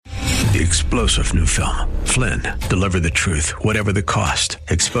The explosive new film, Flynn, deliver the truth, whatever the cost,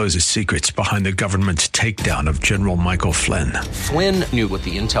 exposes secrets behind the government's takedown of General Michael Flynn. Flynn knew what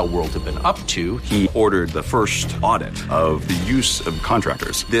the intel world had been up to. He ordered the first audit of the use of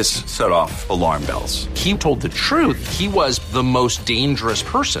contractors. This set off alarm bells. He told the truth. He was the most dangerous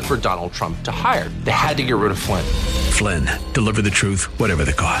person for Donald Trump to hire. They had to get rid of Flynn. Flynn, deliver the truth, whatever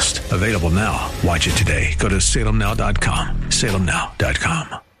the cost. Available now. Watch it today. Go to salemnow.com.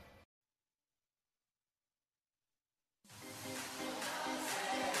 salemnow.com.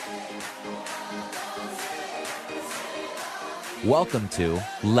 Welcome to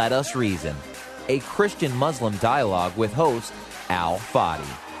Let Us Reason, a Christian-Muslim dialogue with host Al Fadi.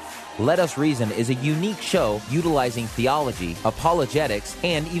 Let Us Reason is a unique show utilizing theology, apologetics,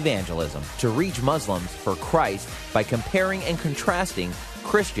 and evangelism to reach Muslims for Christ by comparing and contrasting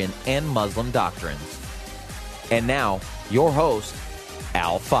Christian and Muslim doctrines. And now, your host,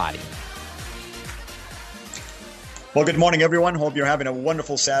 Al Fadi. Well, good morning, everyone. Hope you're having a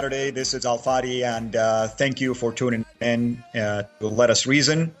wonderful Saturday. This is Al Fadi, and thank you for tuning in to Let Us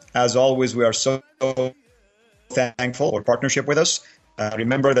Reason. As always, we are so thankful for partnership with us.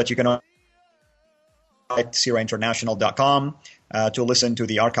 Remember that you can at sirainternational.com to listen to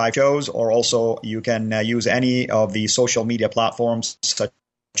the archive shows, or also you can use any of the social media platforms such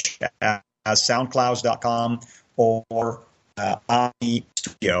as soundclouds.com or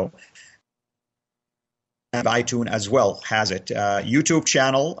iStudio. And iTunes as well has it. YouTube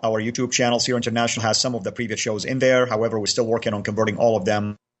channel, our YouTube channel, Sira International, has some of the previous shows in there. However, we're still working on converting all of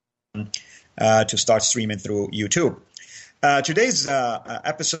them to start streaming through YouTube. Today's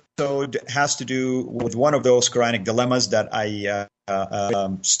episode has to do with one of those Quranic dilemmas that I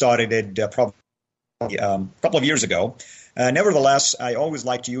started probably a couple of years ago. Nevertheless, I always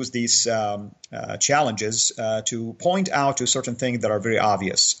like to use these challenges to point out to certain things that are very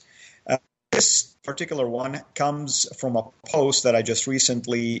obvious. This particular one comes from a post that I just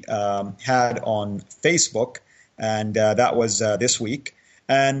recently had on Facebook, and that was this week.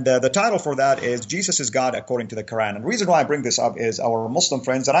 And the title for that is Jesus is God According to the Quran. And the reason why I bring this up is our Muslim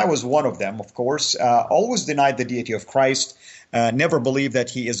friends, and I was one of them, of course, always denied the deity of Christ, never believed that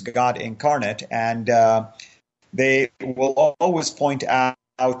he is God incarnate, and they will always point out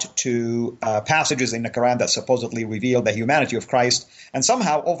to passages in the Quran that supposedly reveal the humanity of Christ, and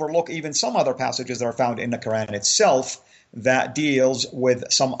somehow overlook even some other passages that are found in the Quran itself that deals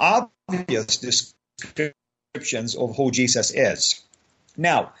with some obvious descriptions of who Jesus is.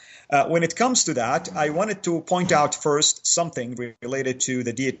 Now, when it comes to that, I wanted to point out first something related to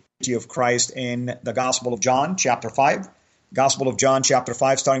the deity of Christ in the Gospel of John, chapter 5. Gospel of John, chapter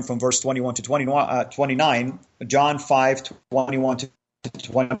 5, starting from verse 21 to 29. John 5, 21 to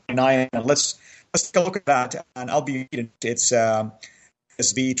 29. And let's take a look at that, and I'll be reading its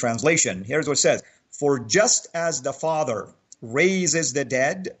SB translation. Here's what it says. For just as the Father raises the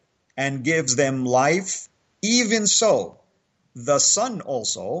dead and gives them life, even so the Son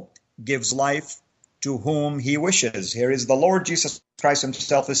also gives life to whom he wishes. Here is the Lord Jesus Christ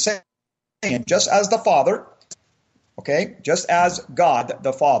himself is saying, just as the Father, just as God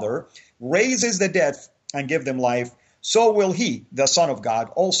the Father raises the dead and give them life, so will he, the Son of God,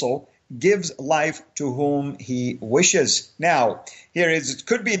 also gives life to whom he wishes. Now, it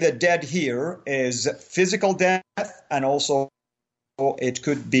could be the dead here is physical death, and also it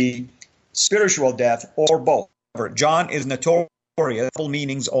could be spiritual death, or both. John is notorious for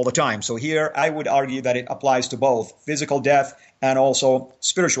meanings all the time. So here I would argue that it applies to both physical death and also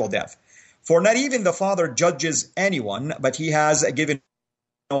spiritual death. For not even the Father judges anyone, but he has given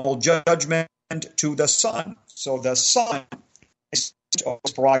all judgment to the Son. So the Son is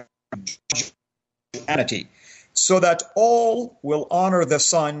humanity, so that all will honor the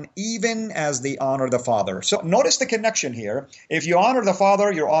Son even as they honor the Father. So notice the connection here. If you honor the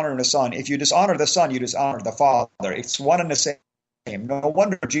Father, you're honoring the Son. If you dishonor the Son, you dishonor the Father. It's one and the same. No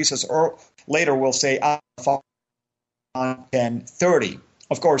wonder Jesus later will say, John 10:30.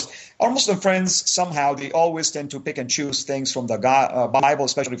 Of course, our Muslim friends, somehow, they always tend to pick and choose things from the Bible,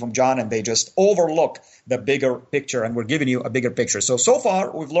 especially from John, and they just overlook the bigger picture, and we're giving you a bigger picture. So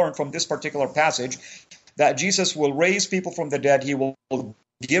far, we've learned from this particular passage that Jesus will raise people from the dead. He will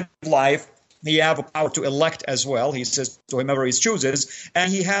give life. He has a power to elect as well. He says to whomever he chooses,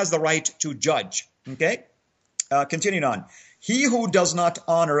 and he has the right to judge. Okay? Continuing on. He who does not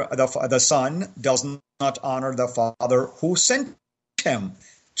honor the Son does not honor the Father who sent him.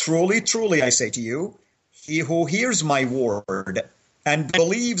 Truly, truly, I say to you, he who hears my word and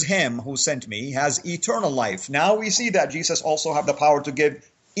believes him who sent me has eternal life. Now we see that Jesus also have the power to give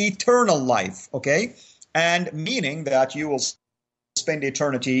eternal life, okay? And meaning that you will spend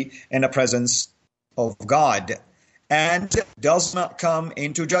eternity in the presence of God and does not come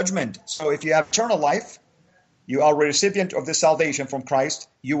into judgment. So if you have eternal life, you are a recipient of the salvation from Christ,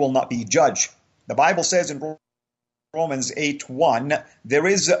 you will not be judged. The Bible says in Romans 8:1,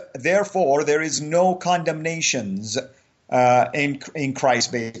 therefore there is no condemnations in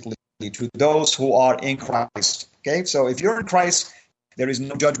Christ, basically, to those who are in Christ. Okay, so if you're in Christ, there is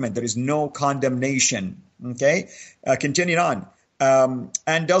no judgment, there is no condemnation. Okay, continuing on,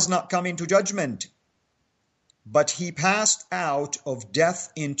 and does not come into judgment, but he passed out of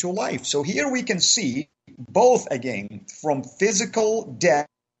death into life. So here we can see both again from physical death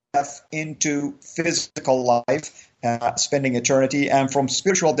into physical life, spending eternity, and from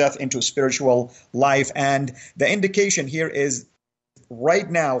spiritual death into spiritual life. And the indication here is right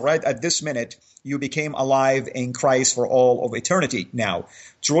now, right at this minute, you became alive in Christ for all of eternity. Now,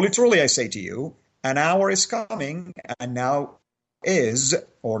 truly, truly, I say to you, an hour is coming, and now is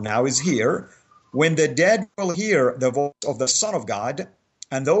here, when the dead will hear the voice of the Son of God,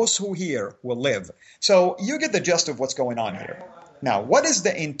 and those who hear will live. So you get the gist of what's going on here. Now, what is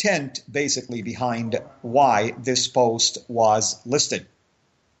the intent basically behind why this post was listed?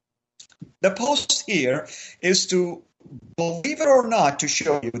 The post here is to, believe it or not, to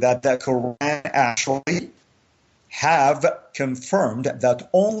show you that the Quran actually have confirmed that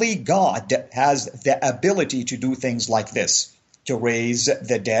only God has the ability to do things like this, to raise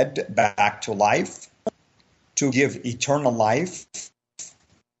the dead back to life, to give eternal life,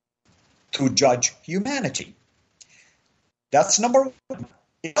 to judge humanity. That's number one.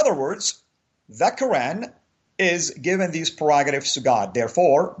 In other words, the Quran is given these prerogatives to God.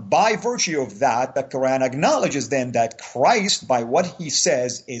 Therefore, by virtue of that, the Quran acknowledges then that Christ, by what he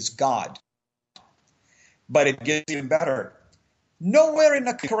says, is God. But it gets even better. Nowhere in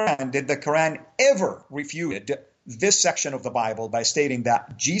the Quran did the Quran ever refute this section of the Bible by stating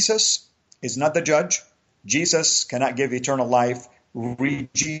that Jesus is not the judge, Jesus cannot give eternal life,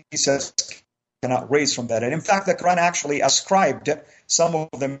 Jesus cannot raise from that. And in fact, the Quran actually ascribed some of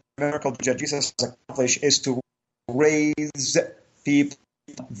the miracles that Jesus has accomplished is to raise people,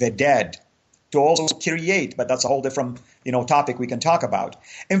 the dead, to also create, but that's a whole different topic we can talk about.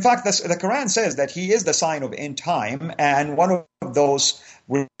 In fact, the Quran says that he is the sign of end time, and one of those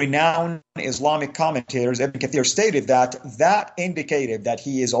renowned Islamic commentators, Ibn Kathir, stated that indicated that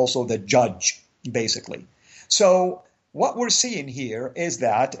he is also the judge, basically. So what we're seeing here is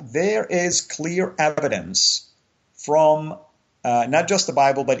that there is clear evidence from not just the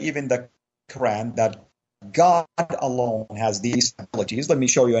Bible, but even the Quran, that God alone has these abilities. Let me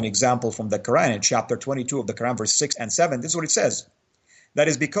show you an example from the Quran in chapter 22 of the Quran, verse 6 and 7. This is what it says. That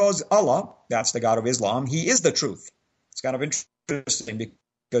is because Allah, that's the God of Islam, he is the truth. It's kind of interesting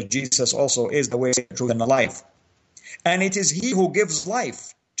because Jesus also is the way, the truth, and the life. And it is he who gives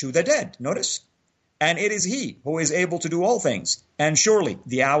life to the dead. Notice. And it is he who is able to do all things. And surely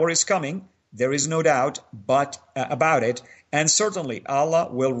the hour is coming, there is no doubt about it, and certainly Allah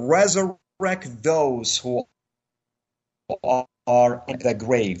will resurrect those who are in the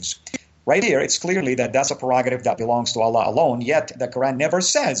graves. Right here, it's clearly that that's a prerogative that belongs to Allah alone, yet the Quran never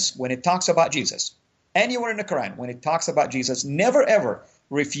says, when it talks about Jesus, anywhere in the Quran, when it talks about Jesus, never ever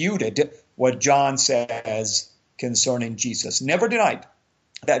refuted what John says concerning Jesus. Never denied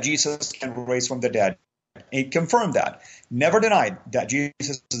that Jesus can raise from the dead. He confirmed that. Never denied that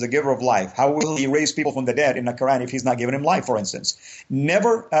Jesus is the giver of life. How will he raise people from the dead in the Quran if he's not giving him life, for instance?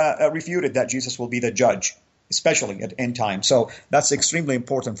 Never refuted that Jesus will be the judge, especially at end time. So that's extremely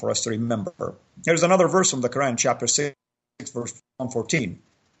important for us to remember. There's another verse from the Quran, chapter 6, verse 114.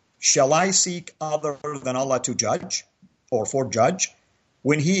 Shall I seek other than Allah to judge, or for judge,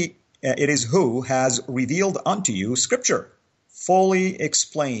 when it is who has revealed unto you Scripture, fully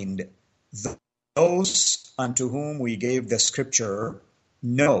explained? Those unto whom we gave the Scripture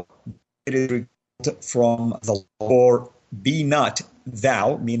know it is revealed from the Lord. Be not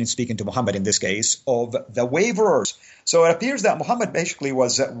thou, meaning speaking to Muhammad in this case, of the waverers. So it appears that Muhammad basically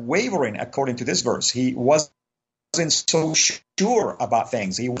was wavering according to this verse. He wasn't so sure about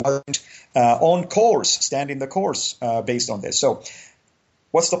things. He wasn't on course, standing the course based on this. So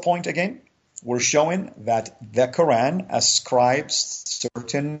what's the point again? We're showing that the Quran ascribes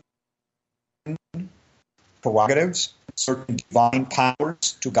certain prerogatives, certain divine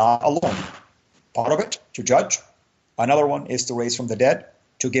powers to God alone. Part of it, to judge. Another one is to raise from the dead,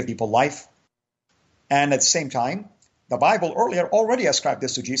 to give people life. And at the same time, the Bible earlier already ascribed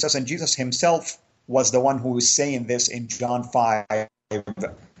this to Jesus, and Jesus himself was the one who was saying this in John 5,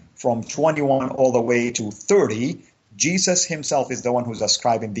 from 21 all the way to 30. Jesus himself is the one who's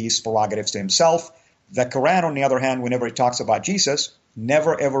ascribing these prerogatives to himself. The Quran, on the other hand, whenever it talks about Jesus,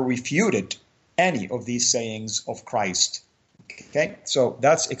 never ever refuted any of these sayings of Christ. Okay, so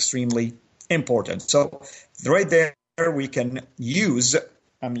that's extremely important. So right there we can use,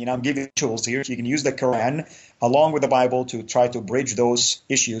 I'm giving tools here. You can use the Quran along with the Bible to try to bridge those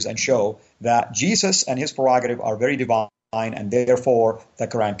issues and show that Jesus and his prerogative are very divine, and therefore the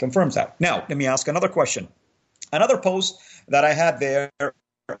Quran confirms that. Now, let me ask another question. Another post that I had there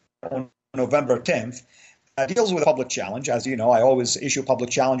on November 10th deals with a public challenge. As you know, I always issue public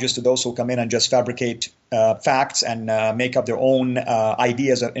challenges to those who come in and just fabricate facts and make up their own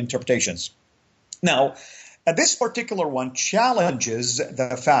ideas and interpretations. Now, this particular one challenges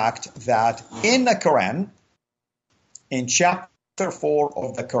the fact that in the Quran, in chapter 4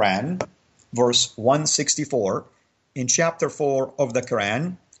 of the Quran, verse 164, in chapter 4 of the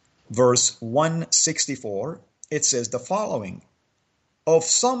Quran, verse 164, it says the following: of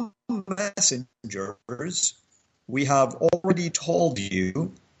some messengers we have already told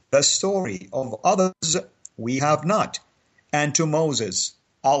you the story, of others we have not. And to Moses,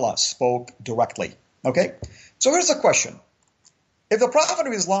 Allah spoke directly. Okay? So here's the question. If the Prophet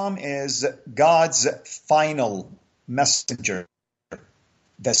of Islam is God's final messenger,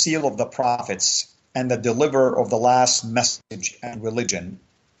 the seal of the prophets, and the deliverer of the last message and religion,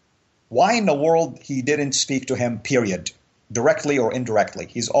 why in the world he didn't speak to him, period? Directly or indirectly.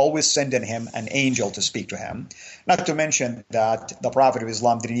 He's always sending him an angel to speak to him. Not to mention that the Prophet of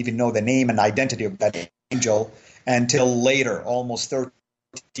Islam didn't even know the name and identity of that angel until later, almost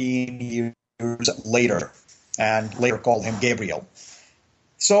 13 years later, and later called him Gabriel.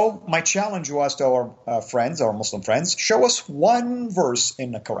 So my challenge was to our friends, our Muslim friends, show us one verse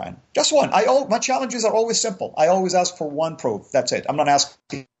in the Quran. Just one. My challenges are always simple. I always ask for one proof. That's it. I'm not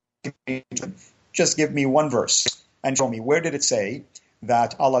asking you to just give me one verse and show me where did it say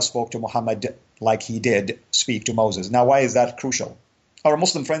that Allah spoke to Muhammad like he did speak to Moses. Now, why is that crucial? Our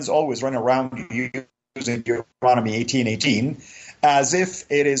Muslim friends always run around using Deuteronomy 18:18 as if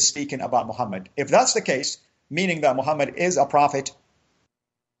it is speaking about Muhammad. If that's the case, meaning that Muhammad is a prophet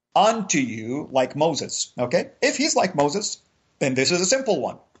unto you like Moses, okay? If he's like Moses, then this is a simple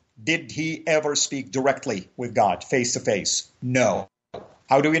one. Did he ever speak directly with God, face to face? No.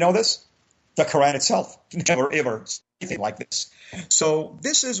 How do we know this? The Quran itself never ever said anything like this. So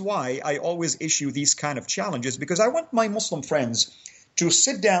this is why I always issue these kind of challenges, because I want my Muslim friends to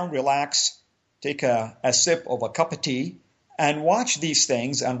sit down, relax, take a sip of a cup of tea, and watch these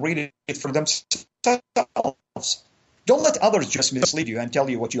things and read it for themselves. Don't let others just mislead you and tell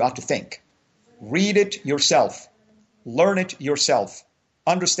you what you ought to think. Read it yourself. Learn it yourself.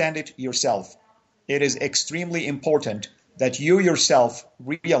 Understand it yourself. It is extremely important that you yourself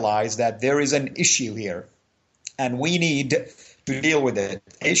realize that there is an issue here, and we need to deal with it.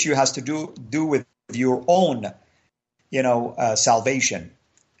 The issue has to do with your own, salvation,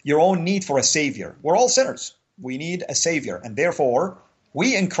 your own need for a savior. We're all sinners. We need a savior, and therefore,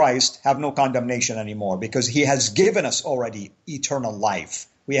 we in Christ have no condemnation anymore because he has given us already eternal life.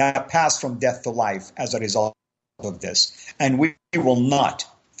 We have passed from death to life as a result of this, and we will not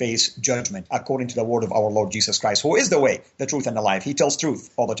face judgment according to the word of our Lord Jesus Christ, who is the way, the truth, and the life. He tells truth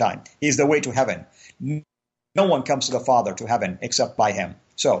all the time. He is the way to heaven. No one comes to the Father, to heaven, except by him.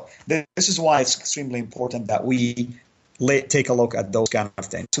 So this is why it's extremely important that we take a look at those kind of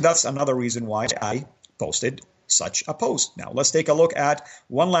things. So that's another reason why I posted such a post. Now let's take a look at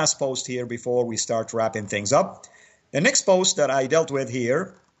one last post here before we start wrapping things up. The next post that I dealt with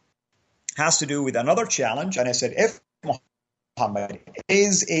here has to do with another challenge, and I said, if Muhammad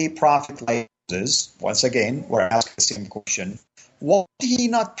is a prophet like Moses, once again, we're asking the same question, why did he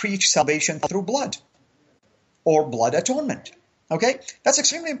not preach salvation through blood or blood atonement? Okay, that's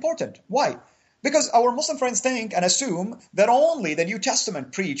extremely important. Why? Because our Muslim friends think and assume that only the New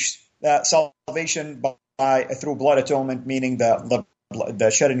Testament preached salvation through blood atonement, meaning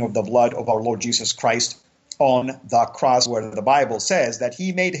the shedding of the blood of our Lord Jesus Christ on the cross, where the Bible says that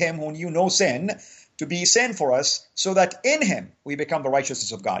he made him who knew no sin to be sin for us, so that in him we become the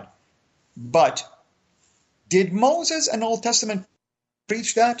righteousness of God. But did Moses and Old Testament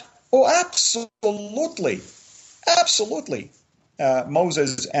preach that? Oh, absolutely. Absolutely.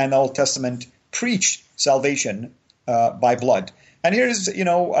 Moses and Old Testament preached salvation by blood. And here's,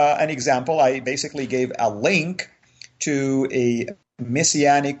 an example. I basically gave a link to a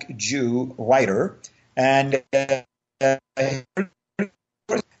Messianic Jew writer, and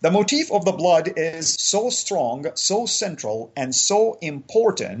the motif of the blood is so strong, so central, and so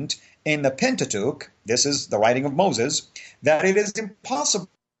important in the Pentateuch, this is the writing of Moses, that it is impossible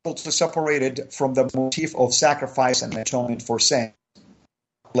to separate it from the motif of sacrifice and atonement for sin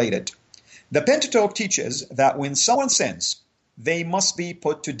related. The Pentateuch teaches that when someone sins, they must be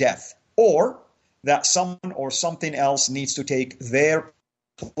put to death, or that someone or something else needs to take their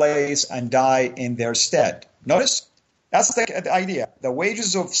place and die in their stead. Notice, that's the idea. The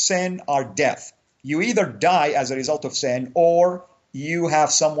wages of sin are death. You either die as a result of sin, or you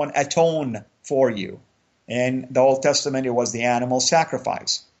have someone atone for you. In the Old Testament, it was the animal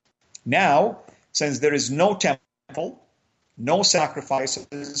sacrifice. Now, since there is no temple, no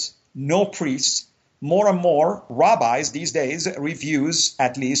sacrifices, no priests, more and more rabbis these days refuse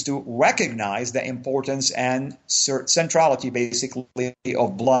at least to recognize the importance and centrality, basically,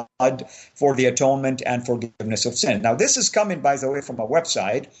 of blood for the atonement and forgiveness of sin. Now, this is coming, by the way, from a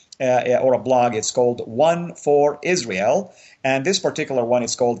website or a blog. It's called One for Israel. And this particular one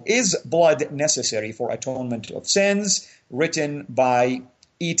is called Is Blood Necessary for Atonement of Sins? Written by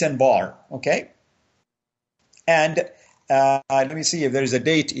Ethan Barr. Okay? And let me see if there is a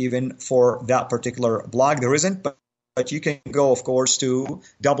date even for that particular blog. There isn't, but you can go, of course, to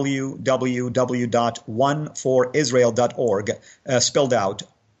www.oneforisrael.org, spelled out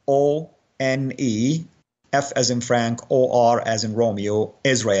O-N-E-F as in Frank, O-R as in Romeo,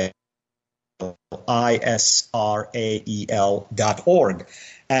 Israel, ISRAEL.org.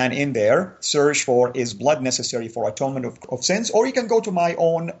 And in there, search for Is Blood Necessary for Atonement of Sins? Or you can go to my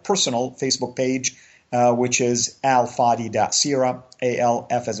own personal Facebook page, which is alfadi.sira,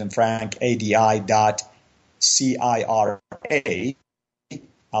 A-L-F as in Frank, A-D-I.C-I-R-A,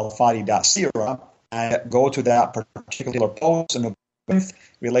 alfadi.sira, and go to that particular post and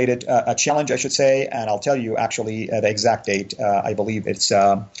related a challenge, I should say, and I'll tell you actually the exact date. I believe it's,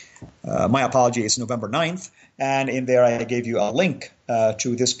 my apology, it's November 9th, and in there I gave you a link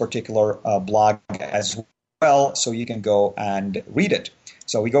to this particular blog as well, so you can go and read it.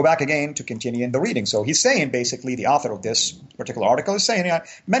 So we go back again to continue in the reading. So he's saying, basically, the author of this particular article is saying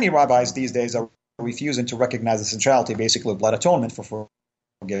many rabbis these days are refusing to recognize the centrality, basically, of blood atonement for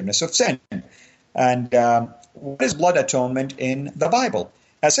forgiveness of sin. And what is blood atonement in the Bible?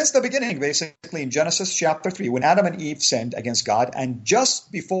 Since the beginning, basically, in Genesis chapter 3, when Adam and Eve sinned against God, and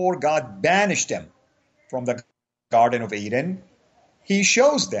just before God banished them from the Garden of Eden, he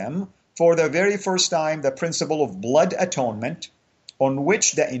shows them for the very first time the principle of blood atonement, on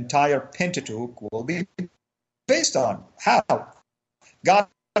which the entire Pentateuch will be based on. How? God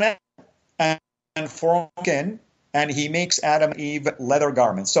and Franken, and he makes Adam and Eve leather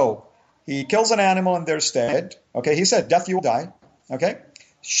garments. So he kills an animal in their stead. Okay, he said, death you will die. Okay,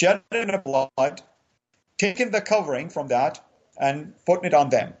 shedding the blood, taking the covering from that, and putting it on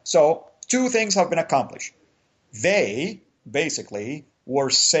them. So two things have been accomplished. They basically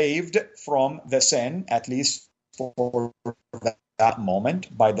were saved from the sin, at least for that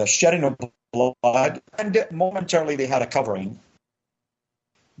moment, by the shedding of blood, and momentarily they had a covering.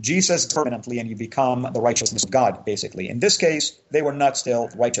 Jesus permanently, and you become the righteousness of God, basically. In this case, they were not still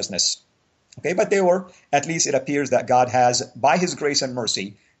righteousness. Okay, but they were, at least it appears that God has, by his grace and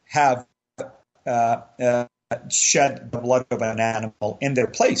mercy, have shed the blood of an animal in their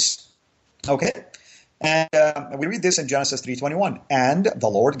place. Okay? And we read this in Genesis 3:21. And the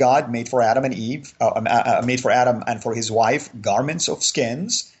Lord God made for Adam and Eve, made for Adam and for his wife garments of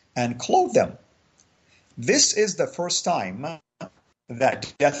skins and clothed them. This is the first time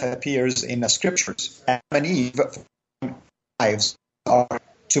that death appears in the scriptures. Adam and Eve lives are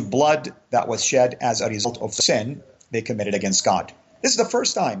to blood that was shed as a result of sin they committed against God. This is the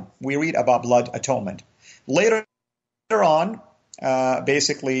first time we read about blood atonement. Later on,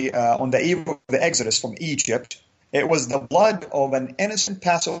 basically on the eve of the Exodus from Egypt, it was the blood of an innocent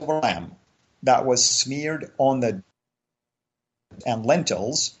Passover lamb that was smeared on the and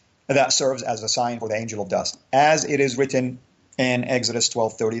lentils that serves as a sign for the angel of dust, as it is written in Exodus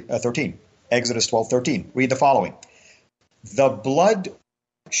 12:13. Exodus 12:13. Read the following: "The blood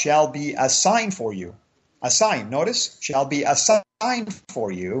shall be a sign for you." A sign, notice, shall be a sign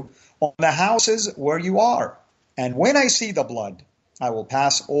for you on the houses where you are. "And when I see the blood, I will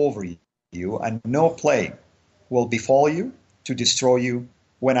pass over you, and no plague will befall you to destroy you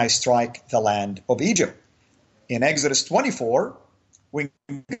when I strike the land of Egypt." In Exodus 24, when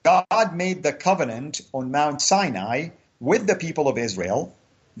God made the covenant on Mount Sinai with the people of Israel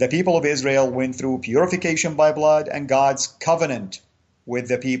went through purification by blood, and God's covenant with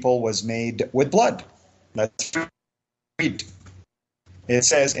the people was made with blood. Let's read. It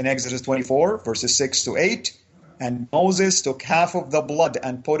says in Exodus 24, verses 6-8, "And Moses took half of the blood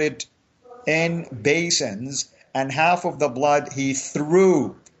and put it in basins, and half of the blood he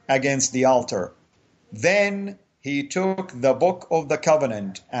threw against the altar. Then he took the book of the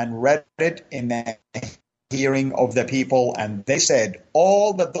covenant and read it in the hearing of the people, and they said,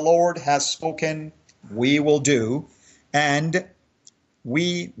 all that the Lord has spoken, we will do, and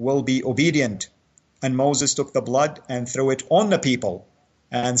we will be obedient. And Moses took the blood and threw it on the people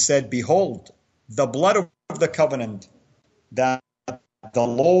and said, behold, the blood of the covenant that the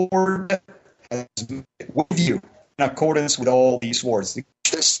Lord has made with you in accordance with all these words.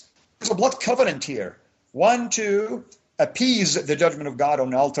 There's a blood covenant here. One to appease the judgment of God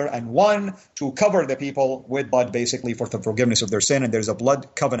on the altar, and one to cover the people with blood, basically for the forgiveness of their sin. And there's a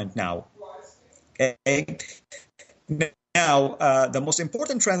blood covenant now. Okay. Now, the most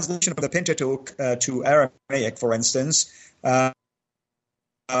important translation of the Pentateuch to Aramaic, for instance,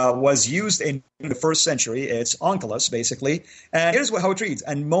 was used in the first century. It's Onkelos, basically. And here's how it reads.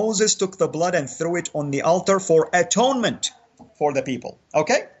 And Moses took the blood and threw it on the altar for atonement for the people.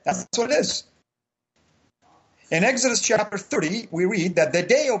 Okay? That's what it is. In Exodus chapter 30, we read that the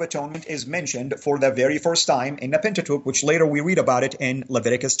Day of Atonement is mentioned for the very first time in the Pentateuch, which later we read about it in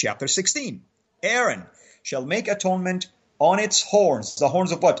Leviticus chapter 16. Aaron shall make atonement on its horns. The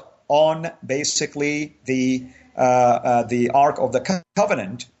horns of what? On basically the Ark of the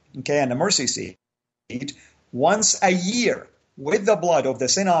Covenant, okay, and the mercy seat. Once a year, with the blood of the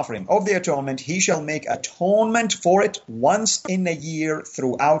sin offering of the atonement, he shall make atonement for it once in a year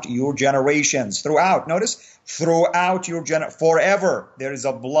throughout your generations. Throughout, notice, throughout your forever. There is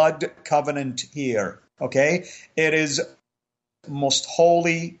a blood covenant here, okay? It is most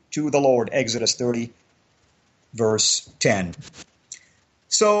holy to the Lord, Exodus 30, verse 10.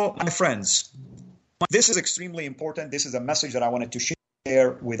 So, my friends, this is extremely important. This is a message that I wanted to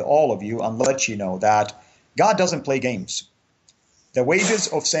share with all of you and let you know that God doesn't play games. The wages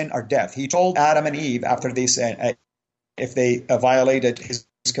of sin are death. He told Adam and Eve after they said, if they violated his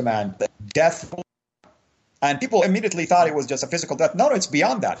command, death. And people immediately thought it was just a physical death. No, it's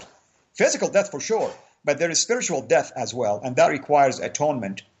beyond that. Physical death for sure, but there is spiritual death as well, and that requires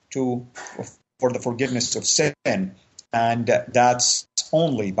atonement for the forgiveness of sin, and that's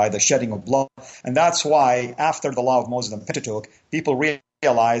only by the shedding of blood. And that's why after the law of Moses and Pentateuch, people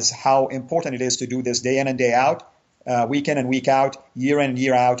realize how important it is to do this day in and day out, week in and week out, year in and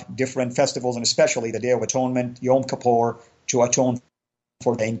year out, different festivals, and especially the Day of Atonement, Yom Kippur, to atone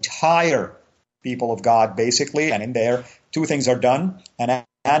for the entire people of God, basically. And in there, two things are done: an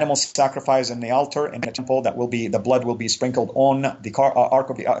animal sacrifice in the altar in the temple, the blood will be sprinkled on the Ark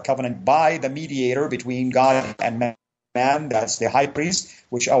of the Covenant by the mediator between God and man. That's the high priest,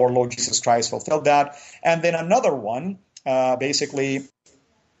 which our Lord Jesus Christ fulfilled that. And then another one, another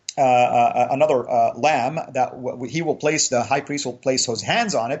lamb that the high priest will place his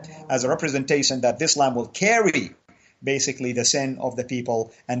hands on it as a representation that this lamb will carry basically the sin of the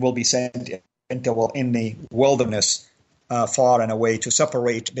people and will be sent in the wilderness far and away to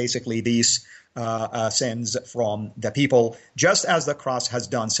separate basically these sins from the people, just as the cross has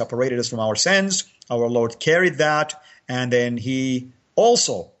done, separated us from our sins. Our Lord carried that, and then he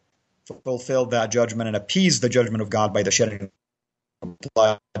also fulfilled that judgment and appeased the judgment of God by the shedding of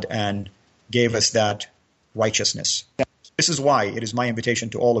blood and gave us that righteousness. This is why it is my invitation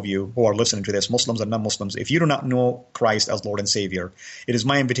to all of you who are listening to this, Muslims and non-Muslims. If you do not know Christ as Lord and Savior, it is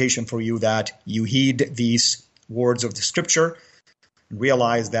my invitation for you that you heed these words of the Scripture and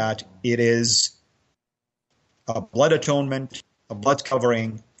realize that it is a blood atonement, a blood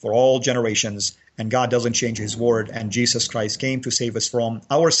covering for all generations, and God doesn't change his word, and Jesus Christ came to save us from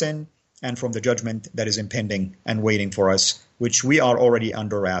our sin and from the judgment that is impending and waiting for us, which we are already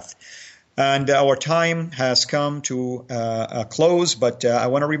under wrath. And our time has come to a close, but I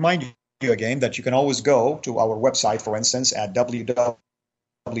want to remind you again that you can always go to our website, for instance, at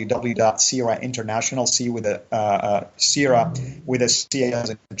www.Sierra International, Sierra with a C as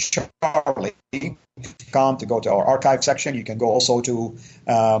in Charlie, to go to our archive section. You can go also to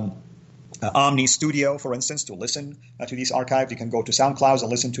Omni Studio, for instance, to listen to these archives. You can go to SoundCloud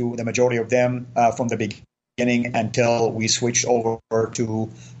and listen to the majority of them from the beginning until we switch over to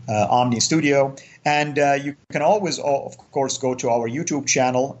Omni Studio. And you can always, of course, go to our YouTube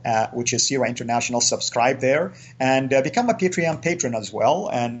channel, which is Sierra International. Subscribe there and become a Patreon patron as well,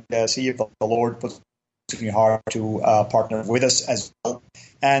 and see if the Lord puts it in your heart to partner with us as well.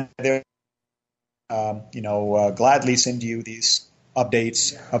 And there, gladly send you these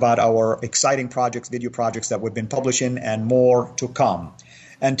updates about our exciting projects, video projects that we've been publishing, and more to come.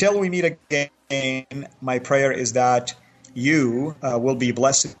 Until we meet again, my prayer is that you will be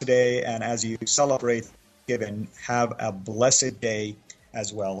blessed today, and as you celebrate Thanksgiving, have a blessed day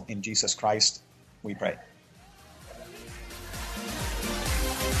as well. In Jesus Christ, we pray.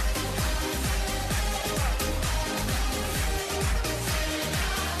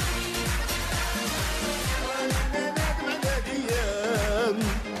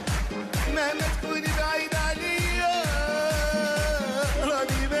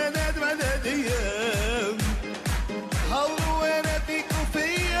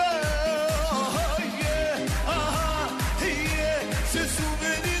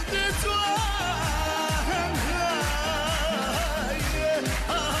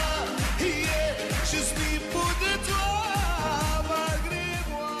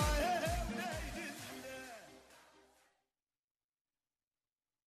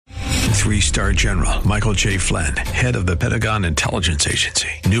 3-star general Michael J. Flynn, head of the Pentagon Intelligence Agency,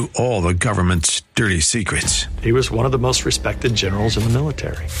 knew all the government's dirty secrets. He was one of the most respected generals in the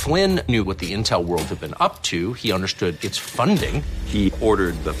military. Flynn knew what the intel world had been up to. He understood its funding. He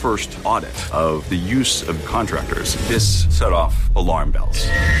ordered the first audit of the use of contractors. This set off alarm bells.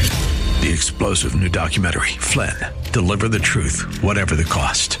 The explosive new documentary, Flynn, Deliver the Truth, Whatever the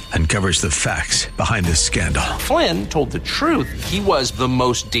Cost, uncovers the facts behind this scandal. Flynn told the truth. He was the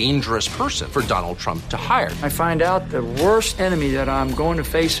most dangerous person for Donald Trump to hire. I find out the worst enemy that I'm going to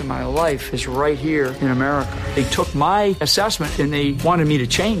face in my life is right here in America. They took my assessment and they wanted me to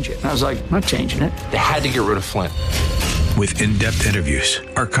change it. And I was like, I'm not changing it. They had to get rid of Flynn. With in-depth interviews,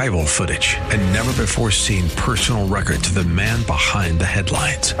 archival footage, and never-before-seen personal records of the man behind the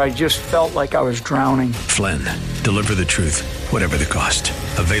headlines. I just felt like I was drowning. Flynn, Deliver the Truth, Whatever the Cost.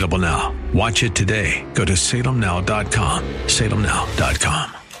 Available now. Watch it today. Go to salemnow.com.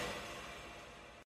 salemnow.com.